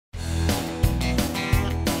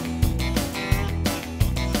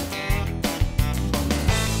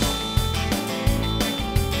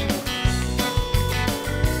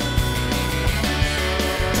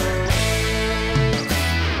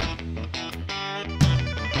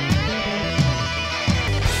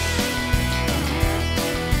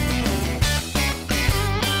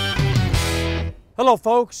Hello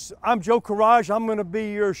folks, I'm Joe Courage. I'm going to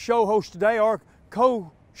be your show host today, or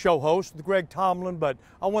co-show host with Greg Tomlin, but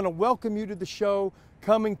I want to welcome you to the show,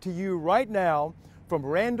 coming to you right now from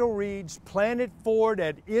Randall Reed's Planet Ford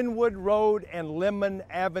at Inwood Road and Lemon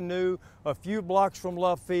Avenue, a few blocks from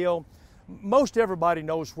Love Field. Most everybody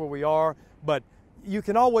knows where we are, but you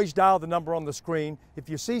can always dial the number on the screen. If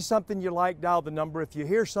you see something you like, dial the number. If you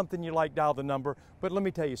hear something you like, dial the number. But let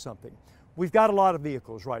me tell you something. We've got a lot of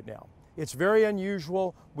vehicles right now. It's very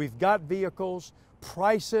unusual. We've got vehicles.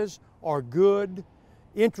 Prices are good.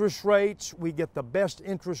 Interest rates, we get the best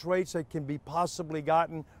interest rates that can be possibly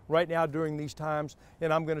gotten right now during these times.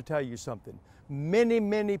 And I'm going to tell you something.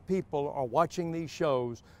 Many people are watching these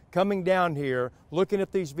shows, coming down here, looking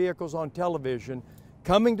at these vehicles on television,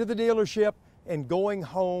 coming to the dealership and going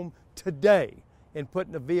home today and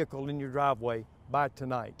putting a vehicle in your driveway by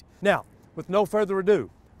tonight. Now, with no further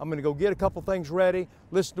ado, I'm going to go get a couple things ready,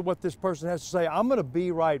 listen to what this person has to say. I'm going to be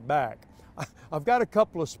right back. I've got a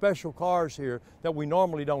couple of special cars here that we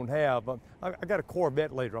normally don't have. I got a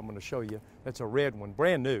Corvette later I'm going to show you. That's a red one,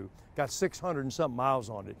 brand new. Got 600 and something miles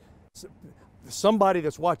on it. Somebody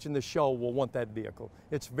that's watching this show will want that vehicle.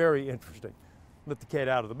 It's very interesting. Let the cat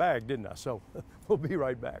out of the bag, didn't I? So we'll be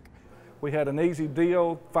right back. We had an easy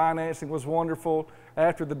deal. Financing was wonderful.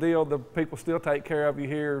 After the deal, the people still take care of you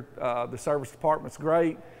here. The service department's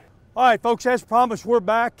great. All right, folks, as promised, we're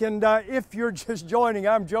back. And if you're just joining,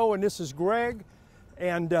 I'm Joe and this is Greg.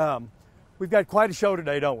 And we've got quite a show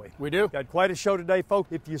today, don't we? We do. Got quite a show today,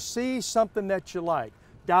 folks. If you see something that you like,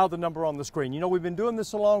 dial the number on the screen. You know, we've been doing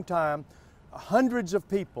this a long time. Hundreds of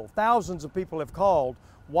people, thousands of people have called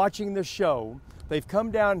watching this show. They've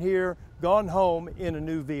come down here, gone home in a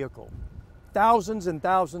new vehicle. Thousands and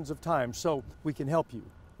thousands of times, so we can help you,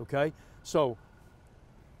 okay? So,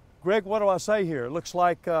 Greg, what do I say here? It looks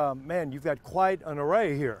like, man, you've got quite an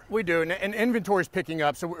array here. We do, and inventory's picking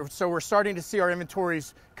up, so we're starting to see our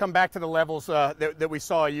inventories come back to the levels that we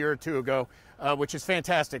saw a year or two ago, which is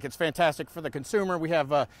fantastic. It's fantastic for the consumer. We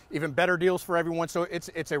have even better deals for everyone, so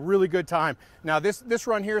it's a really good time. Now, this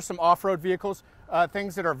run here is some off-road vehicles,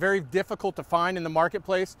 things that are very difficult to find in the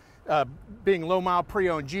marketplace, being low-mile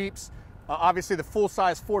pre-owned Jeeps. Obviously, the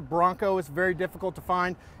full-size Ford Bronco is very difficult to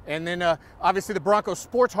find. And then, obviously, the Bronco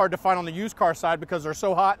Sport's hard to find on the used car side because they're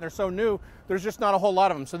so hot and they're so new. There's just not a whole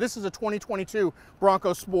lot of them. So this is a 2022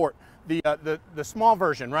 Bronco Sport, the small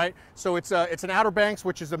version, right? So it's an Outer Banks,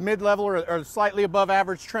 which is a mid-level or slightly above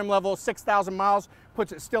average trim level, 6,000 miles,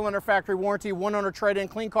 puts it still under factory warranty, 1 owner trade-in,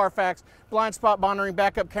 clean Carfax, blind spot monitoring,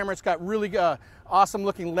 backup camera. It's got really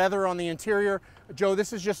awesome-looking leather on the interior. Joe,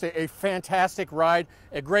 this is just a fantastic ride,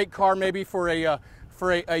 a great car maybe for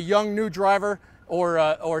a young new driver or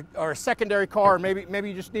a secondary car, or maybe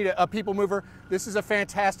you just need a people mover. This is a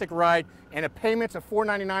fantastic ride, and a payment's of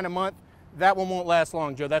 $4.99 a month. That one won't last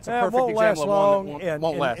long, Joe. That's a perfect example of one that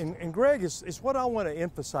won't last. And Greg, is what I want to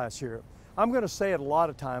emphasize here. I'm going to say it a lot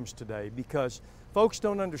of times today because folks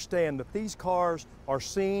don't understand that these cars are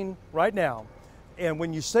seen right now, and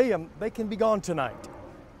when you see them, they can be gone tonight,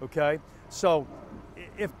 okay? So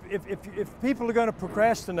if people are going to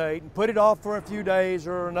procrastinate and put it off for a few days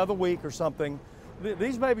or another week or something,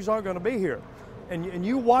 these babies aren't going to be here. And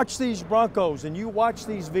you watch these Broncos and you watch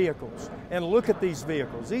these vehicles and look at these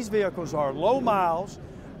vehicles. These vehicles are low miles,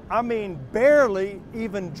 I mean barely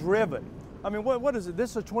even driven. I mean, what is it? This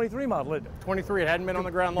is a 23 model, isn't it? 23, it hadn't been on the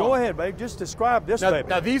ground long. Go ahead, babe, just describe this baby.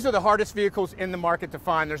 Now, these are the hardest vehicles in the market to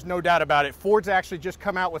find. There's no doubt about it. Ford's actually just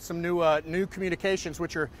come out with some new communications,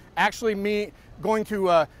 which are actually going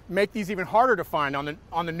to make these even harder to find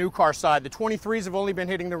on the new car side. The 23s have only been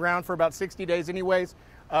hitting the ground for about 60 days anyways.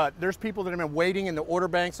 There's people that have been waiting in the order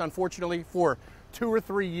banks, unfortunately, for 2 or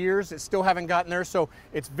 3 years that still haven't gotten there. So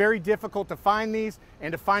it's very difficult to find these,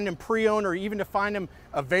 and to find them pre-owned or even to find them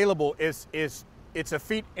available it's a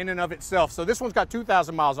feat in and of itself. So this one's got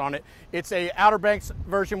 2,000 miles on it. It's a Outer Banks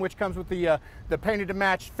version, which comes with the painted to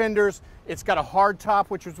match fenders. It's got a hard top,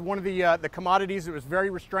 which was one of the commodities that was very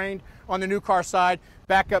restrained on the new car side.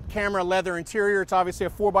 Backup camera, leather interior. It's obviously a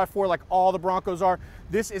 4x4 like all the Broncos are.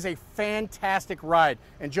 This is a fantastic ride.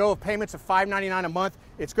 And Joe, if payments of $5.99 a month,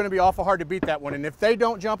 it's going to be awful hard to beat that one. And if they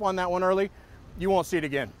don't jump on that one early, you won't see it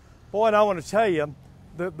again. Boy, and I want to tell you,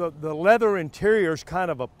 the leather interior is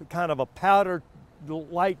kind of a powdered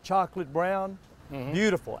light chocolate brown. Mm-hmm.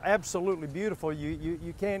 Beautiful, absolutely beautiful.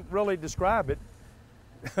 You can't really describe it.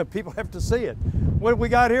 People have to see it. What have we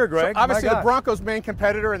got here, Greg? So obviously, the Broncos' main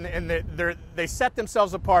competitor, and they set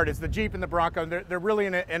themselves apart as the Jeep and the Bronco. They're really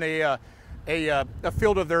in a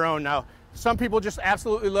field of their own now. Some people just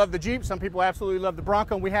absolutely love the Jeep. Some people absolutely love the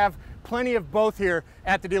Bronco. And we have plenty of both here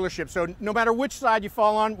at the dealership. So no matter which side you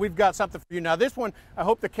fall on, we've got something for you. Now this one, I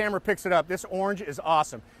hope the camera picks it up. This orange is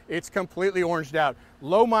awesome. It's completely oranged out.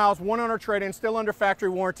 Low miles, 1 owner trade-in, still under factory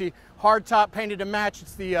warranty. Hard top painted to match.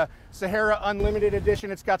 It's the Sahara Unlimited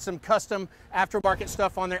Edition. It's got some custom aftermarket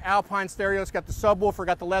stuff on there. Alpine stereo. It's got the subwoofer,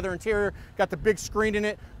 got the leather interior, got the big screen in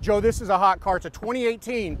it. Joe, this is a hot car. It's a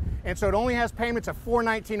 2018, and so it only has payments of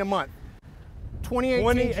 $419 a month.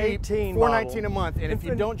 2018 Jeep, $419 a month. And if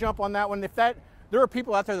you don't jump on that one, there are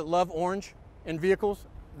people out there that love orange in vehicles.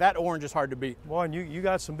 That orange is hard to beat. Well, and you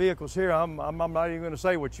got some vehicles here. I'm not even going to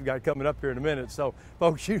say what you got coming up here in a minute. So,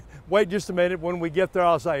 folks, you wait just a minute. When we get there,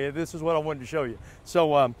 I'll say this is what I wanted to show you.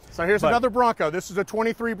 So, here's another Bronco. This is a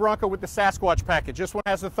 23 Bronco with the Sasquatch package. This one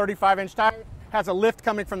has the 35-inch tire, has a lift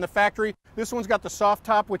coming from the factory. This one's got the soft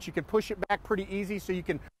top, which you can push it back pretty easy, so you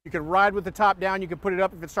can ride with the top down. You can put it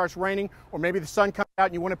up if it starts raining, or maybe the sun comes out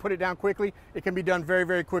and you want to put it down quickly. It can be done very,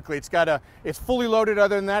 very quickly. It's fully loaded.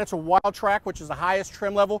 Other than that, it's a Wild Track, which is the highest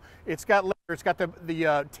trim level. It's got leather. It's got the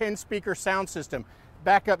 10-speaker sound system,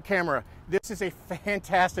 backup camera. This is a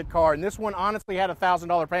fantastic car, and this one honestly had a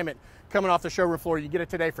 $1,000 payment coming off the showroom floor. You get it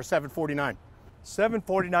today for $749.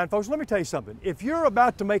 $749, folks. Let me tell you something. If you're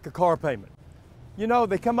about to make a car payment, you know,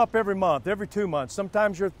 they come up every month, every 2 months.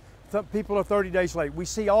 Sometimes people are 30 days late. We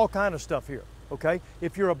see all kind of stuff here, okay?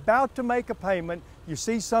 If you're about to make a payment, you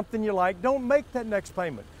see something you like, don't make that next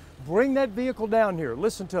payment. Bring that vehicle down here.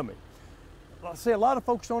 Listen to me. See, a lot of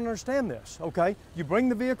folks don't understand this, okay? You bring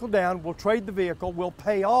the vehicle down, we'll trade the vehicle, we'll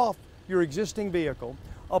pay off your existing vehicle,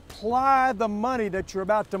 apply the money that you're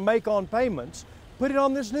about to make on payments, put it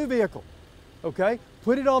on this new vehicle, okay?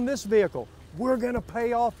 Put it on this vehicle. We're gonna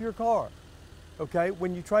pay off your car, okay,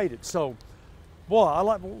 when you trade it. So, boy,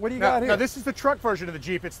 what do you got here? Now, this is the truck version of the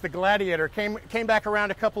Jeep. It's the Gladiator. Came back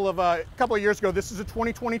around a couple of years ago. This is a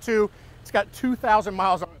 2022. It's got 2,000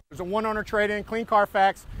 miles on it. There's a 1-owner trade-in, clean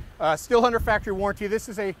Carfax, still under factory warranty. This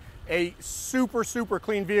is a super, super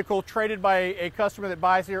clean vehicle traded by a customer that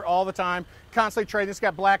buys here all the time, constantly trading. It's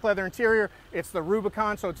got black leather interior. It's the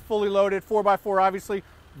Rubicon, so it's fully loaded, 4x4 obviously.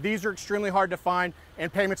 These are extremely hard to find,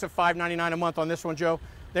 and payments of $599 a month on this one, Joe.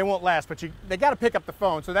 They won't last, but they got to pick up the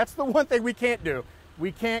phone. So that's the one thing we can't do.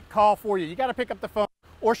 We can't call for you. You got to pick up the phone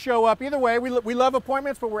or show up. Either way, we love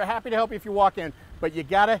appointments, but we're happy to help you if you walk in. But you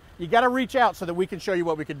gotta reach out so that we can show you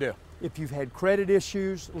what we can do. If you've had credit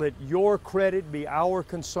issues, let your credit be our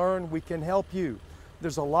concern. We can help you.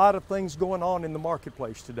 There's a lot of things going on in the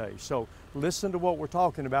marketplace today. So listen to what we're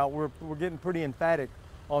talking about. We're getting pretty emphatic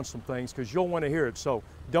on some things because you'll want to hear it. So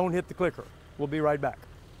don't hit the clicker. We'll be right back.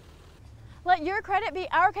 Let your credit be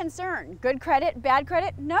our concern. Good credit, bad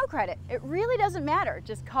credit, no credit. It really doesn't matter.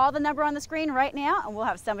 Just call the number on the screen right now and we'll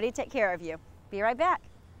have somebody take care of you. Be right back.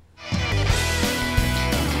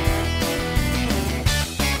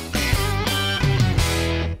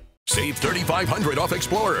 Save $3,500 off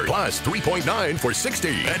Explorer, plus $3.9 for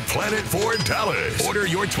 $60 at Planet Ford Dallas. Order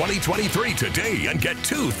your 2023 today and get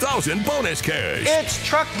 $2,000 bonus cash. It's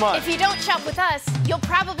truck month. If you don't shop with us, you'll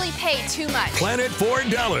probably pay too much. Planet Ford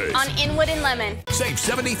Dallas. On Inwood and Lemon. Save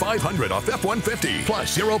 $7,500 off F-150,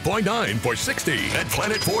 plus $0.9 for $60 at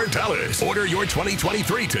Planet Ford Dallas. Order your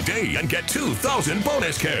 2023 today and get $2,000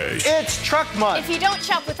 bonus cash. It's truck month. If you don't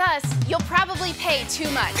shop with us, you'll probably pay too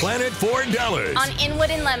much. Planet Ford Dallas. On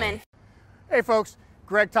Inwood and Lemon. Hey folks,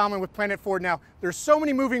 Greg Tomlin with Planet Ford. Now, there's so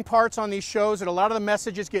many moving parts on these shows that a lot of the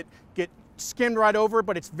messages get skimmed right over,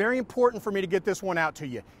 but it's very important for me to get this one out to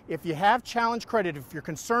you. If you have challenge credit, if you're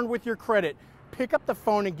concerned with your credit, pick up the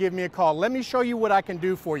phone and give me a call. Let me show you what I can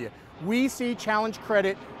do for you. We see challenge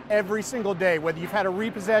credit every single day, whether you've had a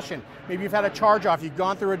repossession, maybe you've had a charge off, you've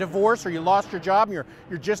gone through a divorce, or you lost your job and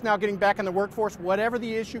you're just now getting back in the workforce, whatever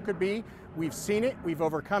the issue could be, we've seen it, we've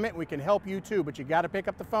overcome it, and we can help you too, but you got to pick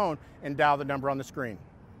up the phone and dial the number on the screen.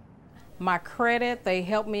 My credit, they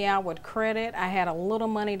helped me out with credit. I had a little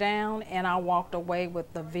money down and I walked away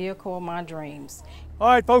with the vehicle of my dreams. All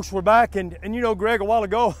right, folks, we're back, and you know, Greg, a while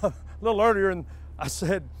ago, a little earlier, and I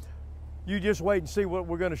said, you just wait and see what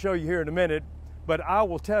we're going to show you here in a minute. But I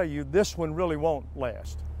will tell you, this one really won't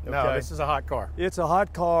last. Okay? No, this is a hot car. It's a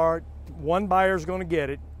hot car. One buyer's going to get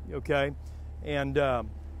it, okay? And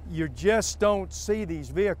you just don't see these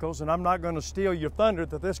vehicles, and I'm not going to steal your thunder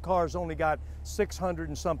that this car's only got 600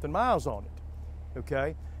 and something miles on it,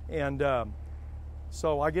 okay? And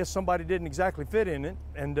so I guess somebody didn't exactly fit in it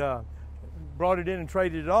and brought it in and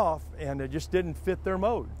traded it off, and it just didn't fit their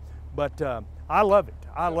mode. But I love it.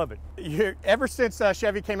 I love it. Ever since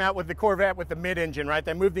Chevy came out with the Corvette with the mid-engine, right?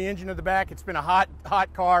 They moved the engine to the back. It's been a hot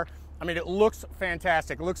car. I mean, it looks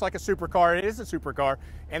fantastic. It looks like a supercar. It is a supercar,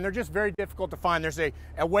 and they're just very difficult to find. There's a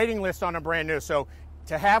waiting list on a brand new. So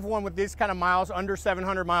to have one with these kind of miles, under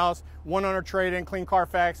 700 miles, 100 trade-in, clean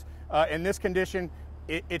Carfax, in this condition,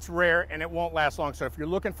 it's rare and it won't last long. So if you're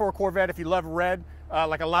looking for a Corvette, if you love red,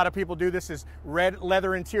 like a lot of people do, this is red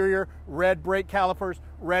leather interior, red brake calipers,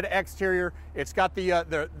 red exterior. It's got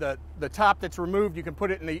the top that's removed. You can put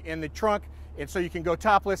it in the trunk, and so you can go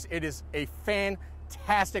topless. It is a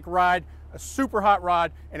fantastic ride, a super hot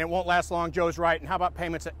rod, and it won't last long. Joe's right. And how about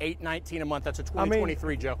payments at $819 a month? That's a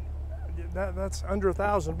 2023, Joe. That's under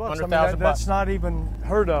 $1,000 bucks. Under $1,000 that's not even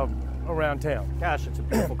heard of around town. Gosh, it's a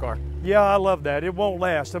beautiful car. Yeah, I love that. It won't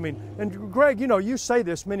last. I mean, and Greg, you know, you say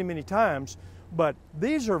this many, many times, but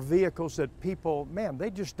these are vehicles that people, man, they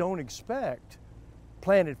just don't expect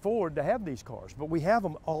Planet Ford to have these cars, but we have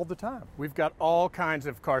them all the time. We've got all kinds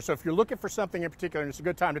of cars. So if you're looking for something in particular, and it's a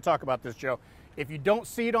good time to talk about this, Joe, if you don't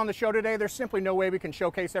see it on the show today, there's simply no way we can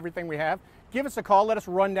showcase everything we have. Give us a call. Let us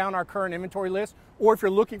run down our current inventory list. Or if you're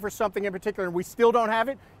looking for something in particular and we still don't have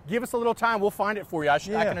it, give us a little time. We'll find it for you. I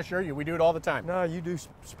can assure you, we do it all the time. No, you do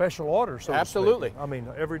special orders, so absolutely. To speak. I mean,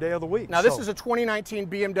 every day of the week. Now, this is a 2019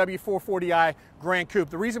 BMW 440i Grand Coupe.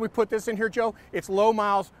 The reason we put this in here, Joe, it's low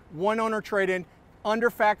miles, one owner trade-in,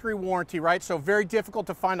 under factory warranty, right? So very difficult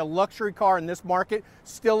to find a luxury car in this market,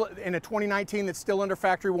 still in a 2019 that's still under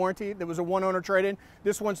factory warranty, that was a one owner trade-in.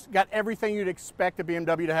 This one's got everything you'd expect a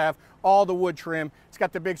BMW to have, all the wood trim. It's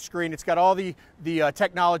got the big screen. It's got all the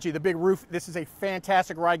technology, the big roof. This is a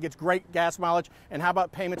fantastic ride, gets great gas mileage. And how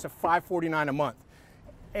about payments of $549 a month?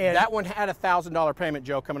 And that one had a $1,000 payment,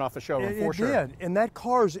 Joe, coming off the showroom, for sure. It did, and that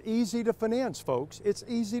car's easy to finance, folks. It's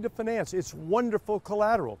easy to finance. It's wonderful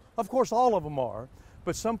collateral. Of course, all of them are,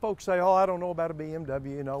 but some folks say, oh, I don't know about a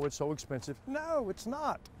BMW, you know, it's so expensive. No, it's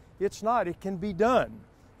not. It's not. It can be done,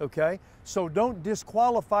 okay? So don't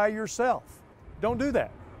disqualify yourself. Don't do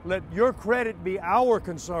that. Let your credit be our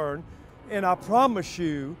concern, and I promise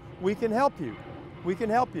you, we can help you. We can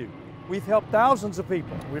help you. We've helped thousands of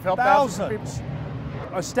people. We've helped thousands of people.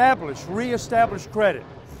 Reestablish credit.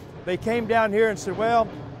 They came down here and said, well,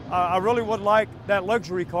 I really would like that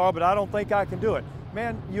luxury car, but I don't think I can do it.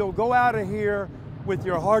 Man, you'll go out of here with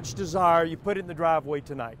your heart's desire. You put it in the driveway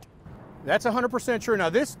tonight. That's 100% true. Now,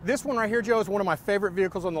 this one right here, Joe, is one of my favorite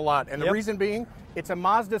vehicles on the lot. And the reason being, it's a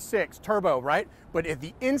Mazda 6 turbo, right? But if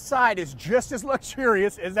the inside is just as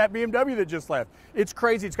luxurious as that BMW that just left. It's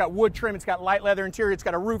crazy. It's got wood trim. It's got light leather interior. It's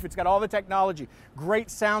got a roof. It's got all the technology.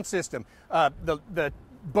 Great sound system. The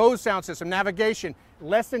Bose sound system, navigation,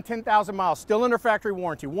 less than 10,000 miles, still under factory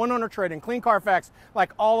warranty, one owner trade-in, clean Carfax,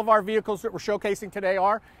 like all of our vehicles that we're showcasing today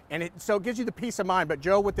are. And so it gives you the peace of mind. But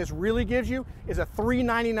Joe, what this really gives you is a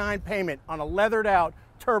 $399 payment on a leathered out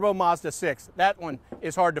turbo Mazda 6. That one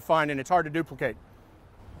is hard to find and it's hard to duplicate.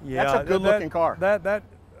 Yeah, that's a good looking car.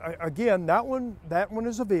 Again, that one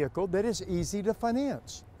is a vehicle that is easy to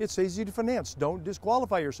finance. It's easy to finance. Don't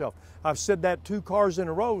disqualify yourself. I've said that 2 cars in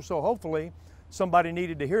a row, so hopefully somebody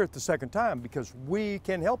needed to hear it the second time, because we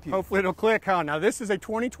can help you. Hopefully it'll click, huh? Now, this is a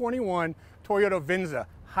 2021 Toyota Venza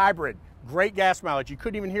hybrid. Great gas mileage. You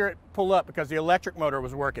couldn't even hear it pull up because the electric motor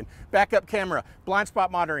was working. Backup camera, blind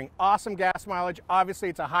spot monitoring, awesome gas mileage. Obviously,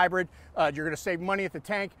 it's a hybrid. You're going to save money at the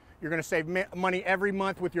tank. You're going to save money every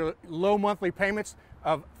month with your low monthly payments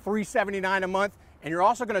of $379 a month. And you're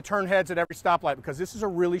also going to turn heads at every stoplight because this is a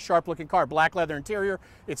really sharp looking car. Black leather interior.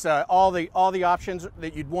 It's all the options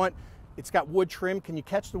that you'd want. It's got wood trim. Can you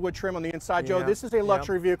catch the wood trim on the inside, Joe? This is a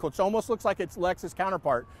luxury vehicle. It almost looks like its Lexus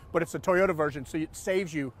counterpart, but it's a Toyota version, so it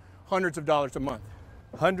saves you hundreds of dollars a month.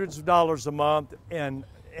 Hundreds of dollars a month, and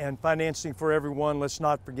financing for everyone. Let's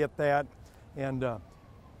not forget that. And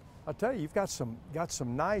I'll tell you, you've got some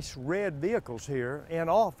nice red vehicles here, and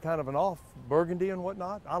kind of an off burgundy and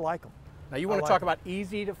whatnot. I like them. Now you want to talk about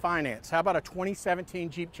easy to finance. How about a 2017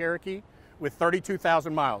 Jeep Cherokee with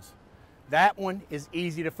 32,000 miles? That one is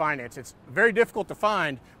easy to finance. It's very difficult to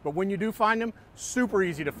find, but when you do find them, super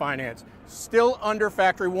easy to finance. Still under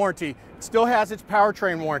factory warranty. It still has its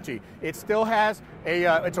powertrain warranty. It still has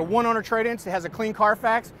it's a one owner trade-in. It has a clean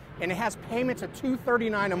Carfax, and it has payments of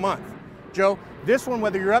 $239 a month. Joe, this one,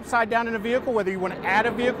 whether you're upside down in a vehicle, whether you want to add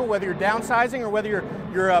a vehicle, whether you're downsizing, or whether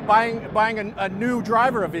you're buying a new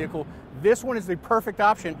driver a vehicle, this one is the perfect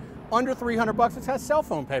option. Under $300, it has cell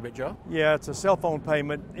phone payment, Joe. Yeah, it's a cell phone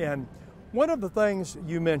payment. And one of the things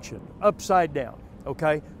you mentioned, upside down,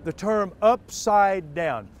 okay? The term upside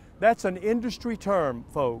down, that's an industry term,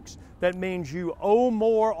 folks. That means you owe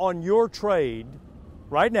more on your trade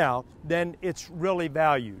right now than it's really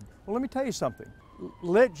valued. Well, let me tell you something.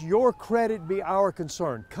 Let your credit be our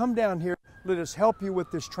concern. Come down here, let us help you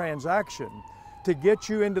with this transaction. to get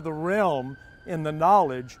you into the realm in the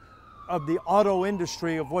knowledge of the auto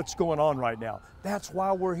industry of what's going on right now. That's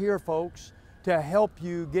why we're here, folks, to help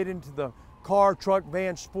you get into the car, truck,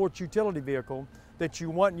 van, sports utility vehicle that you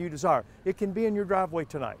want and you desire. It can be in your driveway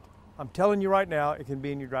tonight. I'm telling you right now, it can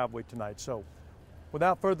be in your driveway tonight. So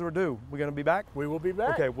without further ado, we're going to be back? We will be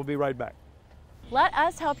back. Okay, we'll be right back. Let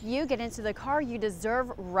us help you get into the car you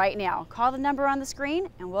deserve right now. Call the number on the screen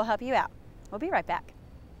and we'll help you out. We'll be right back.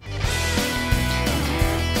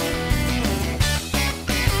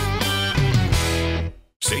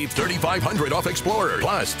 Save $3,500 off Explorer,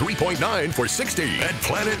 plus 3.9 for $60 at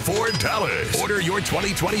Planet Ford Dallas. Order your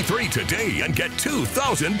 2023 today and get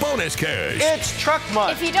 $2,000 bonus cash. It's truck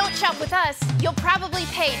month. If you don't shop with us, you'll probably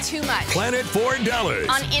pay too much. Planet Ford Dallas.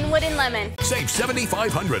 On Inwood and Lemon. Save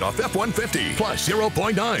 $7,500 off F-150, plus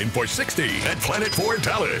 0.9 for $60 at Planet Ford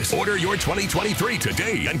Dallas. Order your 2023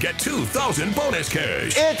 today and get $2,000 bonus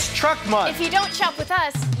cash. It's truck month. If you don't shop with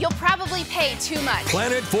us, you'll probably pay too much.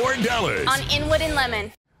 Planet Ford Dallas. On Inwood and Lemon.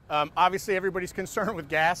 Obviously, everybody's concerned with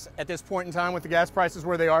gas at this point in time with the gas prices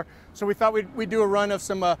where they are. So we thought we'd do a run of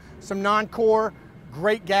some non-core,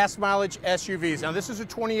 great gas mileage SUVs. Now, this is a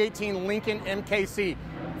 2018 Lincoln MKC,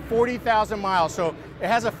 40,000 miles. So it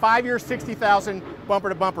has a 5-year, 60,000 bumper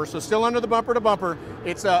to bumper. So still under the bumper to bumper.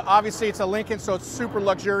 It's obviously it's a Lincoln, so it's super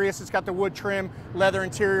luxurious. It's got the wood trim, leather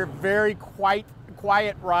interior, very quiet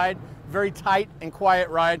ride, very tight and quiet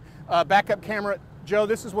ride. Backup camera. Joe,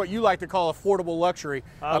 this is what you like to call affordable luxury.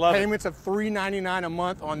 I love payments of $399 a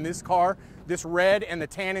month on this car. This red and the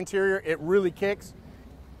tan interior, it really kicks.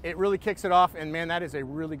 It really kicks it off, and man, that is a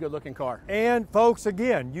really good looking car. And folks,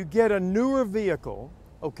 again, you get a newer vehicle,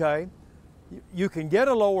 okay? You can get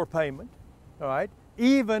a lower payment, all right?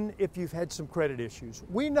 Even if you've had some credit issues.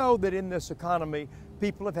 We know that in this economy,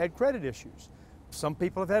 people have had credit issues. Some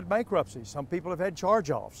people have had bankruptcies. Some people have had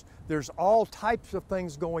charge-offs. There's all types of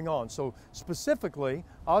things going on. So specifically,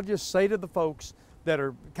 I'll just say to the folks that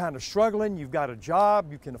are kind of struggling, you've got a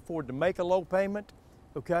job, you can afford to make a low payment,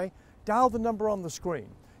 okay? Dial the number on the screen.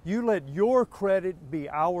 You let your credit be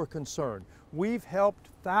our concern. We've helped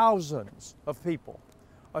thousands of people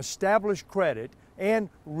establish credit and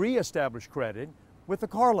reestablish credit with a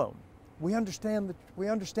car loan. We understand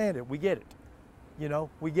it. We get it. You know,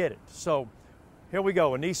 we get it. So here we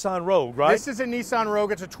go, a Nissan Rogue, right? This is a Nissan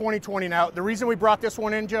Rogue. It's a 2020 now. The reason we brought this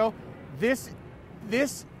one in, Joe, this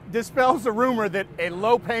dispels the rumor that a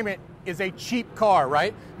low payment is a cheap car,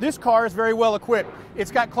 right? This car is very well equipped.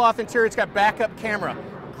 It's got cloth interior. It's got backup camera.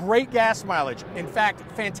 Great gas mileage. In fact,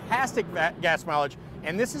 fantastic gas mileage.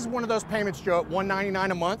 And this is one of those payments, Joe, at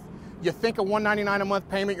 $199 a month. You think a $199 a month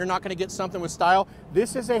payment, you're not going to get something with style.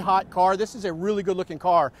 This is a hot car. This is a really good looking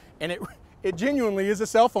car. And it genuinely is a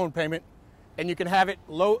cell phone payment. And you can have it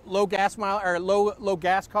low gas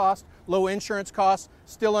cost, low insurance costs,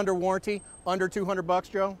 still under warranty, under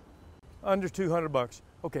 $200, Joe. Under $200.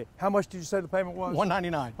 Okay, how much did you say the payment was?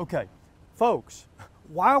 $199. Okay, folks,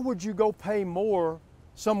 why would you go pay more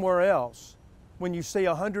somewhere else when you see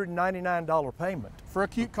a $199 payment? For a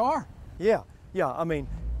cute car. Yeah, I mean,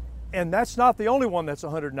 and that's not the only one that's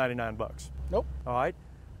 $199. Nope. All right,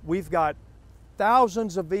 we've got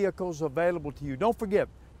thousands of vehicles available to you. Don't forget,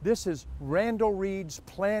 this is Randall Reed's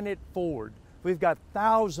Planet Ford. We've got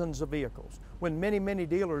thousands of vehicles when many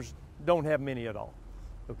dealers don't have many at all,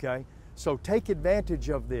 okay? So take advantage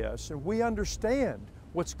of this, and we understand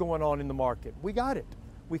what's going on in the market. We got it.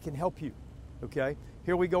 We can help you, okay?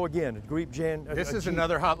 Here we go again, a Jeep Gen. This is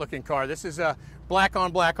another hot looking car. This is black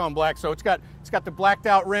on black on black. So it's got the blacked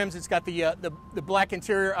out rims. It's got the black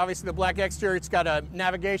interior, obviously the black exterior. It's got a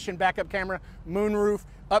navigation, backup camera, moonroof,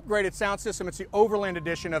 upgraded sound system. It's the Overland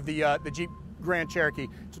edition of the Jeep Grand Cherokee.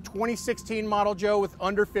 It's a 2016 model, Joe, with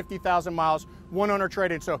under 50,000 miles, one owner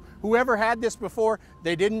trade-in. So whoever had this before,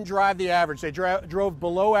 they didn't drive the average. They drove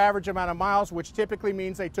below average amount of miles, which typically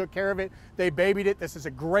means they took care of it. They babied it. This is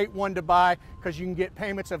a great one to buy because you can get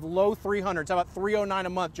payments of low 300s. How about $309 a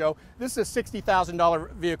month, Joe? This is a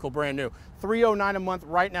 $60,000 vehicle, brand new. $309 a month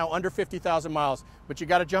right now, under 50,000 miles. But you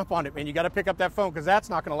got to jump on it, man. You got to pick up that phone because that's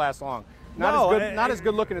not going to last long. Not as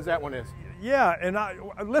good looking as that one is. Yeah, and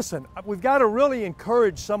listen, we've got to really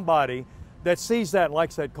encourage somebody that sees that and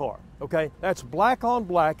likes that car, okay? That's black on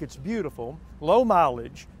black, it's beautiful, low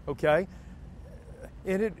mileage, okay?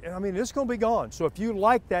 And it's gonna be gone. So if you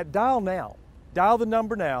like that, dial now. Dial the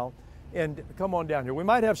number now and come on down here. We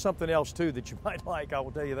might have something else too that you might like, I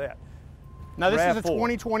will tell you that. Now this is a RAV4.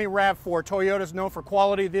 2020 RAV4. Toyota's known for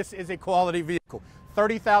quality. This is a quality vehicle.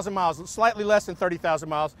 30,000 miles, slightly less than 30,000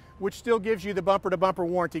 miles, which still gives you the bumper-to-bumper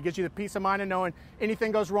warranty, gives you the peace of mind of knowing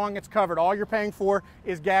anything goes wrong, it's covered. All you're paying for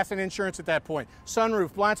is gas and insurance at that point.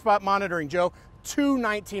 Sunroof, blind spot monitoring, Joe.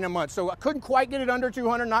 $219 a month. So I couldn't quite get it under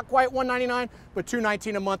 200, not quite $199, but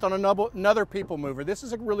 $219 a month on another people mover. This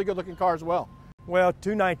is a really good looking car as well. Well,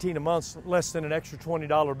 $219 a month's less than an extra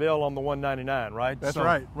 $20 bill on the $199, right? That's so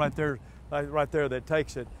right. Right there, that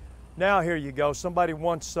takes it. Now here you go. Somebody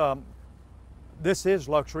wants. This is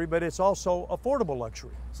luxury, but it's also affordable luxury.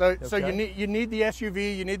 So Okay. you need the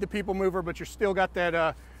SUV, you need the people mover, but you still got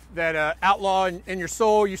that outlaw in your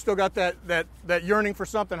soul. You still got that yearning for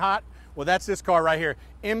something hot. Well, that's this car right here.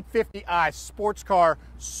 M50i sports car,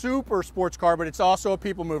 super sports car, but it's also a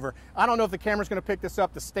people mover. I don't know if the camera's going to pick this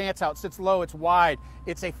up. The stance how it sits low, it's wide.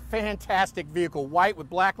 It's a fantastic vehicle, white with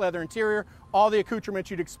black leather interior, all the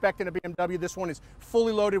accoutrements you'd expect in a BMW. This one is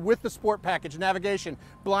fully loaded with the sport package, navigation,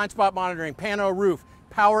 blind spot monitoring, pano roof,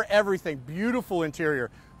 power everything, beautiful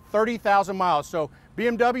interior, 30,000 miles. So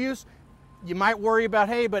BMWs, you might worry about,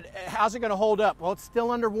 hey, but how's it going to hold up? Well, it's still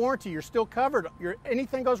under warranty. You're still covered.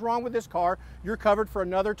 Anything goes wrong with this car, you're covered for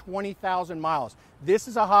another 20,000 miles. This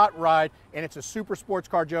is a hot ride, and it's a super sports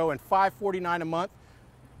car, Joe, and $549 a month.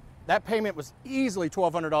 That payment was easily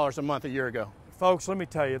 $1,200 a month a year ago. Folks, let me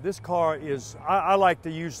tell you, this car is, I like to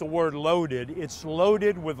use the word loaded. It's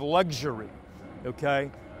loaded with luxury, okay,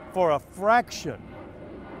 for a fraction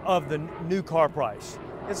of the new car price.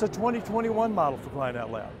 It's a 2021 model, for crying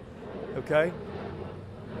out loud. Okay,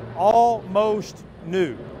 almost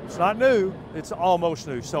new. It's not new, it's almost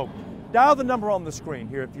new. So dial the number on the screen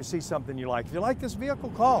here if you see something you like. If you like this vehicle,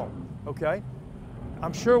 call, okay?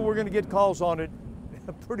 I'm sure we're gonna get calls on it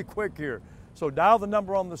pretty quick here. So dial the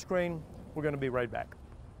number on the screen. We're gonna be right back.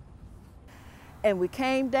 And we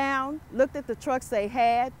came down, looked at the trucks they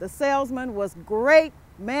had. The salesman was great,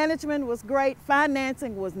 management was great,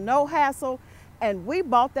 financing was no hassle. And we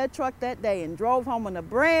bought that truck that day and drove home in a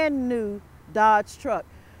brand new Dodge truck.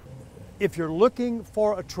 If you're looking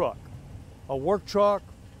for a truck, a work truck,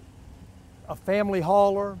 a family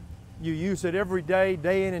hauler, you use it every day,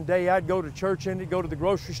 day in and day out, go to church in it, go to the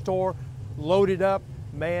grocery store, load it up,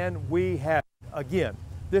 man, we have it. Again,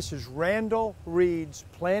 this is Randall Reed's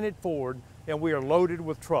Planet Ford, and we are loaded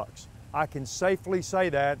with trucks. I can safely say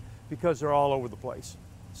that because they're all over the place.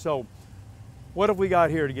 So, what have we got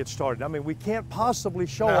here to get started? I mean, we can't possibly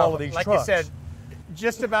show all of these like trucks. Like you said,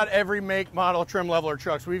 just about every make, model, trim level of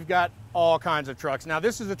trucks. We've got all kinds of trucks. Now,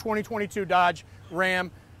 this is a 2022 Dodge Ram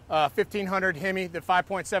 1500 Hemi, the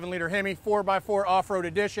 5.7 liter Hemi, 4x4 off-road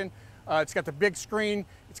edition. It's got the big screen,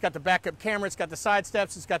 it's got the backup camera, it's got the side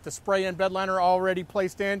steps, it's got the spray-in bed liner already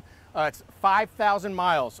placed in. It's 5,000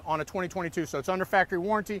 miles on a 2022, so it's under factory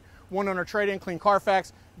warranty, one owner trade-in, clean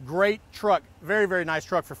Carfax. Great truck, very, very nice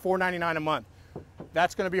truck for $499 a month.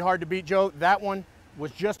 That's going to be hard to beat, Joe. That one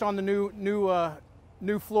was just on the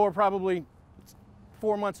new floor probably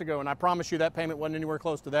 4 months ago, and I promise you that payment wasn't anywhere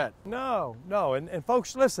close to that. No, and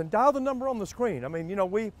folks, listen, dial the number on the screen. I mean, you know,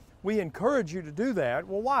 we encourage you to do that.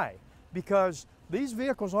 Well, why? Because these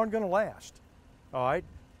vehicles aren't going to last, all right?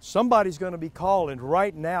 Somebody's going to be calling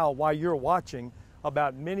right now while you're watching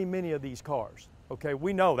about many of these cars, okay?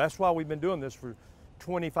 We know. That's why we've been doing this for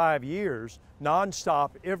 25 years,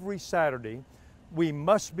 nonstop, every Saturday. We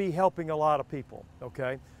must be helping a lot of people,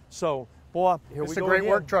 okay? So, boy, here we go. It's a great again.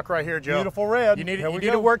 work truck right here, Joe. Beautiful red. You need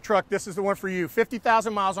a work truck. This is the one for you.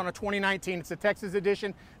 50,000 miles on a 2019. It's a Texas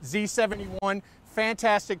edition Z71.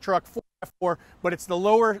 Fantastic truck, 4x4, but it's the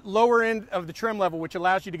lower end of the trim level, which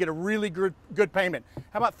allows you to get a really good payment.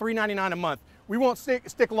 How about $399 a month? We won't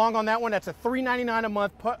stick long on that one. That's a $399 a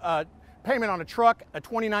month payment on a truck, a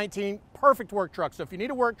 2019 perfect work truck. So if you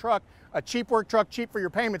need a work truck, a cheap work truck, cheap for your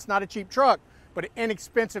payments, not a cheap truck, but an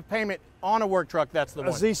inexpensive payment on a work truck, that's the one.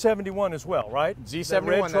 A Z71 as well, right?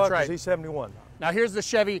 Z71, that's right. Z71. Now here's the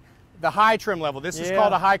Chevy, the high trim level. This is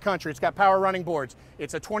called a high country. It's got power running boards.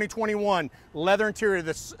 It's a 2021 leather interior.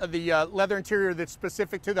 The leather interior that's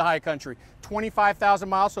specific to the high country. 25,000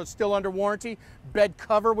 miles, so it's still under warranty. Bed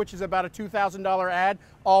cover, which is about a $2,000 ad,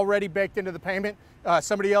 already baked into the payment.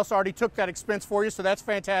 Somebody else already took that expense for you, so that's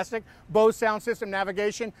fantastic. Bose sound system,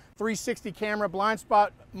 navigation, 360 camera, blind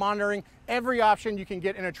spot monitoring, every option you can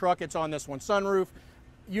get in a truck, it's on this one. Sunroof,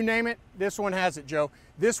 you name it, this one has it, Joe.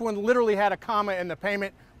 This one literally had a comma in the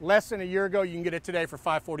payment less than a year ago. You can get it today for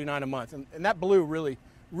 $549 a month. And that blue really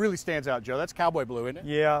stands out, Joe. That's cowboy blue, isn't it?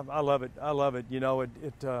 Yeah, I love it. I love it. You know,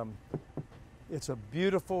 it's a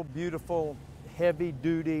beautiful, beautiful,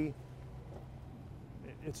 heavy-duty.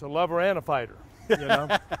 It's a lover and a fighter. You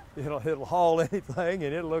know, it'll haul anything,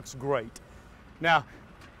 and it looks great. Now,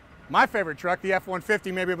 my favorite truck, the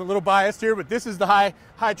F-150, maybe I'm a little biased here, but this is the high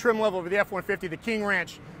trim level of the F-150, the King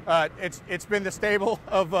Ranch. It's been the stable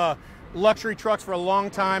of luxury trucks for a long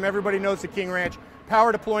time. Everybody knows the King Ranch.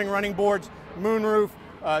 Power deploying running boards, moonroof,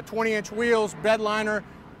 20-inch wheels, bed liner,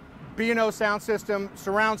 B&O sound system,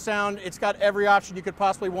 surround sound. It's got every option you could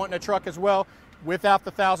possibly want in a truck as well without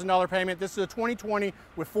the $1,000 payment. This is a 2020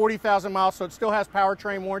 with 40,000 miles, so it still has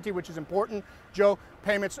powertrain warranty, which is important. Joe,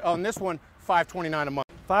 payments on this one, $529 a month.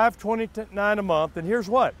 $529 a month, and here's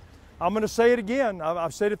what. I'm going to say it again.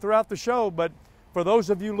 I've said it throughout the show, but for those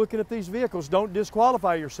of you looking at these vehicles, don't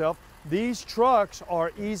disqualify yourself. These trucks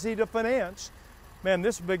are easy to finance. Man,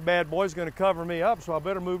 this big bad boy is going to cover me up, so I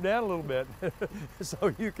better move down a little bit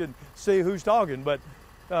so you can see who's talking. But,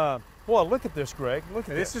 boy, look at this, Greg. Look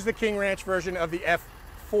at this. This is the King Ranch version of the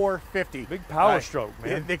F450. Big power stroke,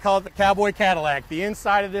 man. They call it the Cowboy Cadillac. The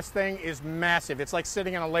inside of this thing is massive. It's like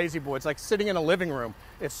sitting in a lazy boy. It's like sitting in a living room.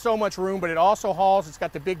 It's so much room, but it also hauls. It's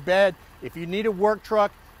got the big bed. If you need a work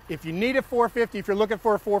truck, if you need a 450, if you're looking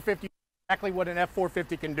for a 450, exactly what an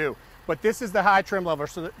F450 can do. But this is the high trim level,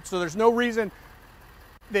 so there's no reason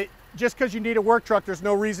that just because you need a work truck, there's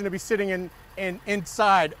no reason to be sitting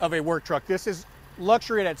inside of a work truck. This is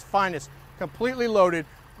luxury at its finest, completely loaded,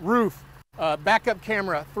 roof, backup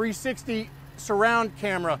camera, 360 surround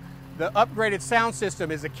camera. The upgraded sound system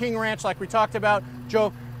is the King Ranch like we talked about.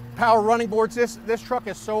 Joe, power running boards. This truck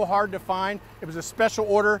is so hard to find. It was a special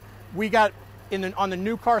order. We got on the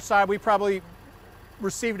new car side, we probably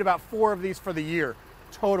received about 4 of these for the year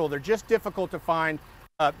total. They're just difficult to find.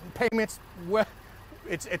 Payments, well,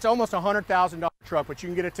 it's almost a $100,000 truck, but you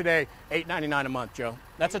can get it today, $899 a month, Joe.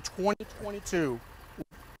 That's a 2022,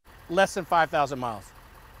 less than 5,000 miles.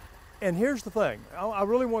 And here's the thing, I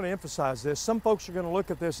really want to emphasize this. Some folks are going to look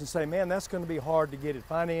at this and say, man, that's going to be hard to get it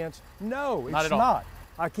financed. No, it's not.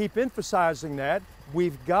 I keep emphasizing that.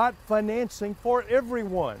 We've got financing for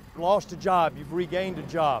everyone. Lost a job, you've regained a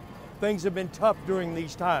job. Things have been tough during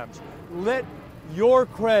these times. Let your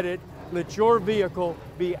credit, let your vehicle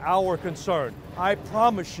be our concern. I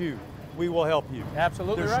promise you, we will help you.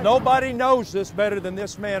 Absolutely right. Nobody knows this better than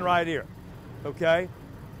this man right here, okay?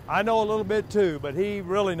 I know a little bit too, but he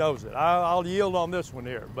really knows it. I'll yield on this one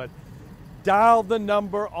here, but dial the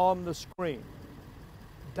number on the screen.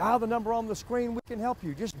 Dial the number on the screen, we can help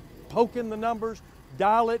you. Just poke in the numbers,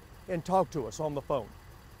 dial it, and talk to us on the phone.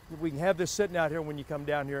 We can have this sitting out here when you come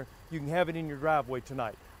down here. You can have it in your driveway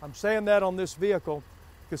tonight. I'm saying that on this vehicle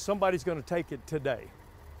because somebody's going to take it today.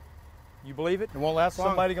 You believe it? It won't last long.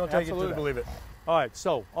 Somebody's going to take it today. Absolutely believe it. All right,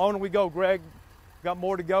 so on we go, Greg. Got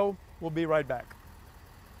more to go. We'll be right back.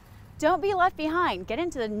 Don't be left behind. Get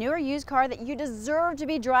into the newer used car that you deserve to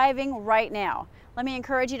be driving right now. Let me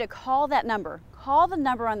encourage you to call that number. Call the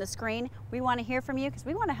number on the screen. We want to hear from you because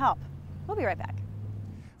we want to help. We'll be right back.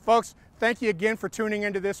 Folks, thank you again for tuning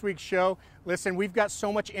into this week's show. Listen, we've got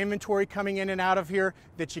so much inventory coming in and out of here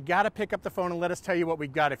that you got to pick up the phone and let us tell you what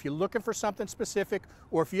we've got. If you're looking for something specific,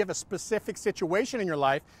 or if you have a specific situation in your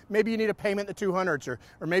life, maybe you need a payment in the 200s, or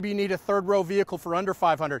maybe you need a third row vehicle for under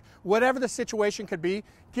 500. Whatever the situation could be,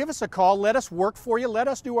 give us a call. Let us work for you. Let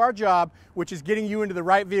us do our job, which is getting you into the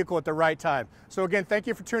right vehicle at the right time. So again, thank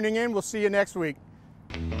you for tuning in. We'll see you next week.